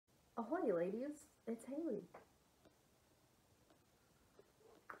Ahoy, ladies, it's Haley.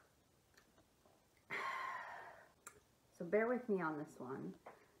 So bear with me on this one.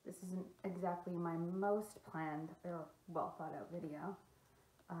 This isn't exactly my most planned or well thought out video.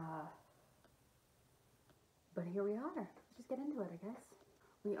 But here we are. Let's just get into it, I guess.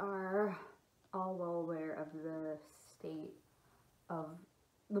 We are all well aware of the state of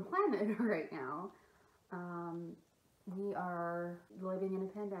the planet right now. We are living in a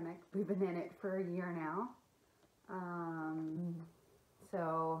pandemic. We've been in it for a year now.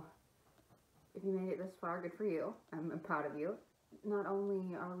 So if you made it this far, good for you. I'm proud of you. Not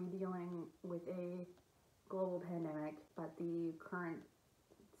only are we dealing with a global pandemic, but the current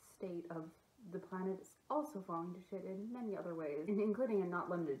state of the planet is also falling to shit in many other ways, including and not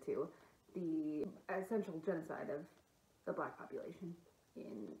limited to the essential genocide of the Black population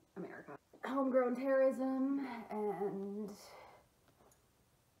in America. Homegrown terrorism, and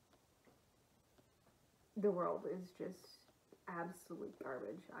the world is just absolute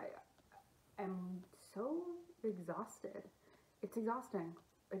garbage. I am so exhausted. It's exhausting.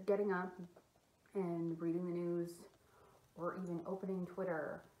 Like getting up and reading the news or even opening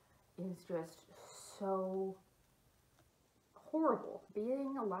Twitter is just so horrible.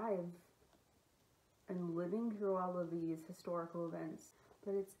 Being alive and living through all of these historical events,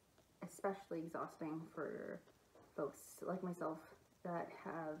 but it's especially exhausting for folks like myself that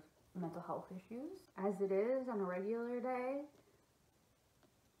have mental health issues. As it is on a regular day,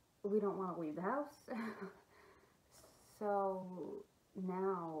 we don't want to leave the house. So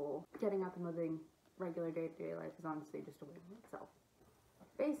now getting up and living regular day-to-day life is honestly just a win in itself.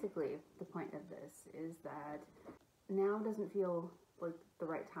 Basically, the point of this is that now doesn't feel like the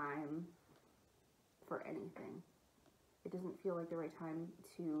right time for anything. It doesn't feel like the right time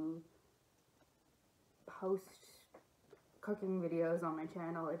to post cooking videos on my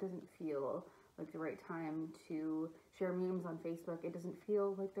channel. It doesn't feel like the right time to share memes on Facebook. It doesn't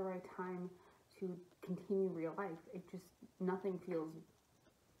feel like the right time to continue real life. It just, nothing feels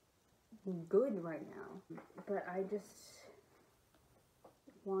good right now. But I just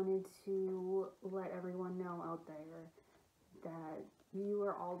wanted to let everyone know out there that you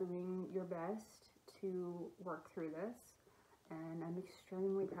are all doing your best to work through this, and I'm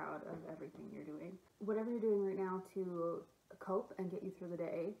extremely proud of everything you're doing. Whatever you're doing right now to cope and get you through the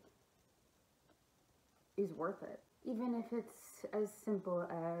day is worth it. Even if it's as simple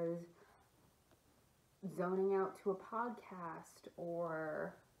as zoning out to a podcast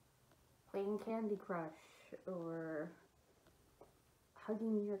or playing Candy Crush or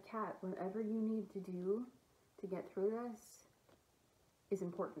hugging your cat. Whatever you need to do to get through this is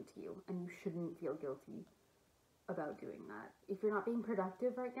important to you, and you shouldn't feel guilty about doing that. If you're not being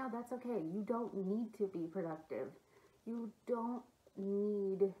productive right now, that's okay. You don't need to be productive. You don't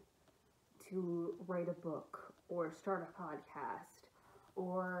need to write a book or start a podcast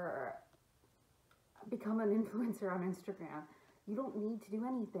or become an influencer on Instagram. You don't need to do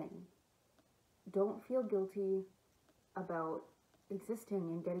anything. Don't feel guilty about existing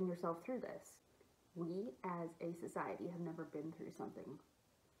and getting yourself through this. We as a society have never been through something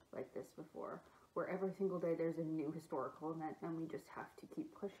like this before, where every single day there's a new historical event and we just have to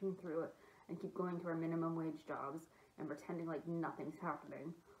keep pushing through it and keep going to our minimum wage jobs and pretending like nothing's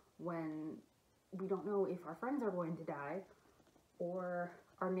happening when we don't know if our friends are going to die or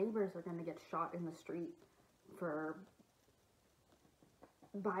our neighbors are going to get shot in the street for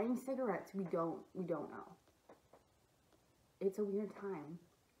buying cigarettes. We don't know. It's a weird time.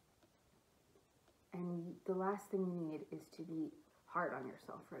 And the last thing you need is to be hard on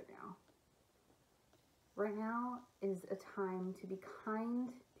yourself right now. Right now is a time to be kind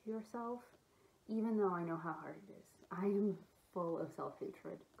to yourself, even though I know how hard it is. I am full of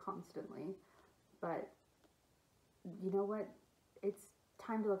self-hatred constantly, but you know what? It's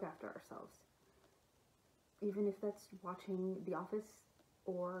time to look after ourselves. Even if that's watching The Office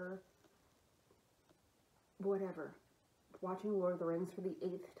or whatever. Watching Lord of the Rings for the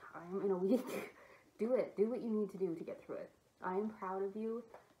 8th time in a week. Do it. Do what you need to do to get through it. I am proud of you.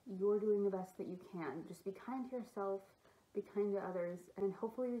 You're doing the best that you can. Just be kind to yourself, be kind to others, and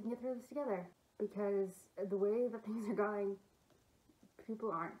hopefully we can get through this together. Because the way that things are going,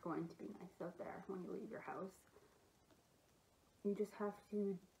 people aren't going to be nice out there when you leave your house. You just have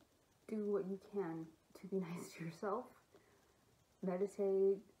to do what you can to be nice to yourself.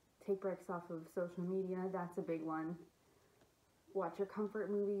 Meditate, take breaks off of social media, that's a big one. Watch your comfort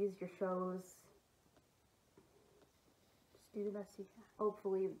movies, your shows. Just do the best you can.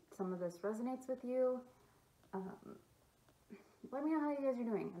 Hopefully some of this resonates with you. Let me know how you guys are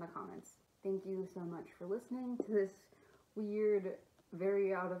doing in the comments. Thank you so much for listening to this weird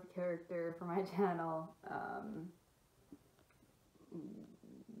very out of character for my channel.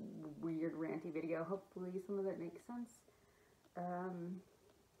 Weird ranty video. Hopefully some of it makes sense.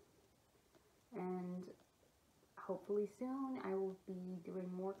 And hopefully soon I will be doing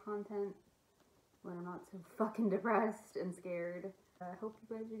more content when I'm not so fucking depressed and scared. I hope you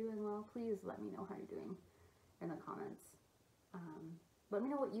guys are doing well. Please let me know how you're doing in the comments. Let me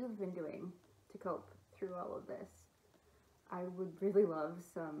know what you've been doing to cope through all of this. I would really love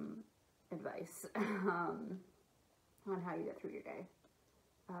some advice on how you get through your day.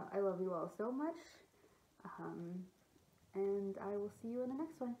 I love you all so much, and I will see you in the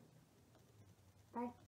next one. Bye.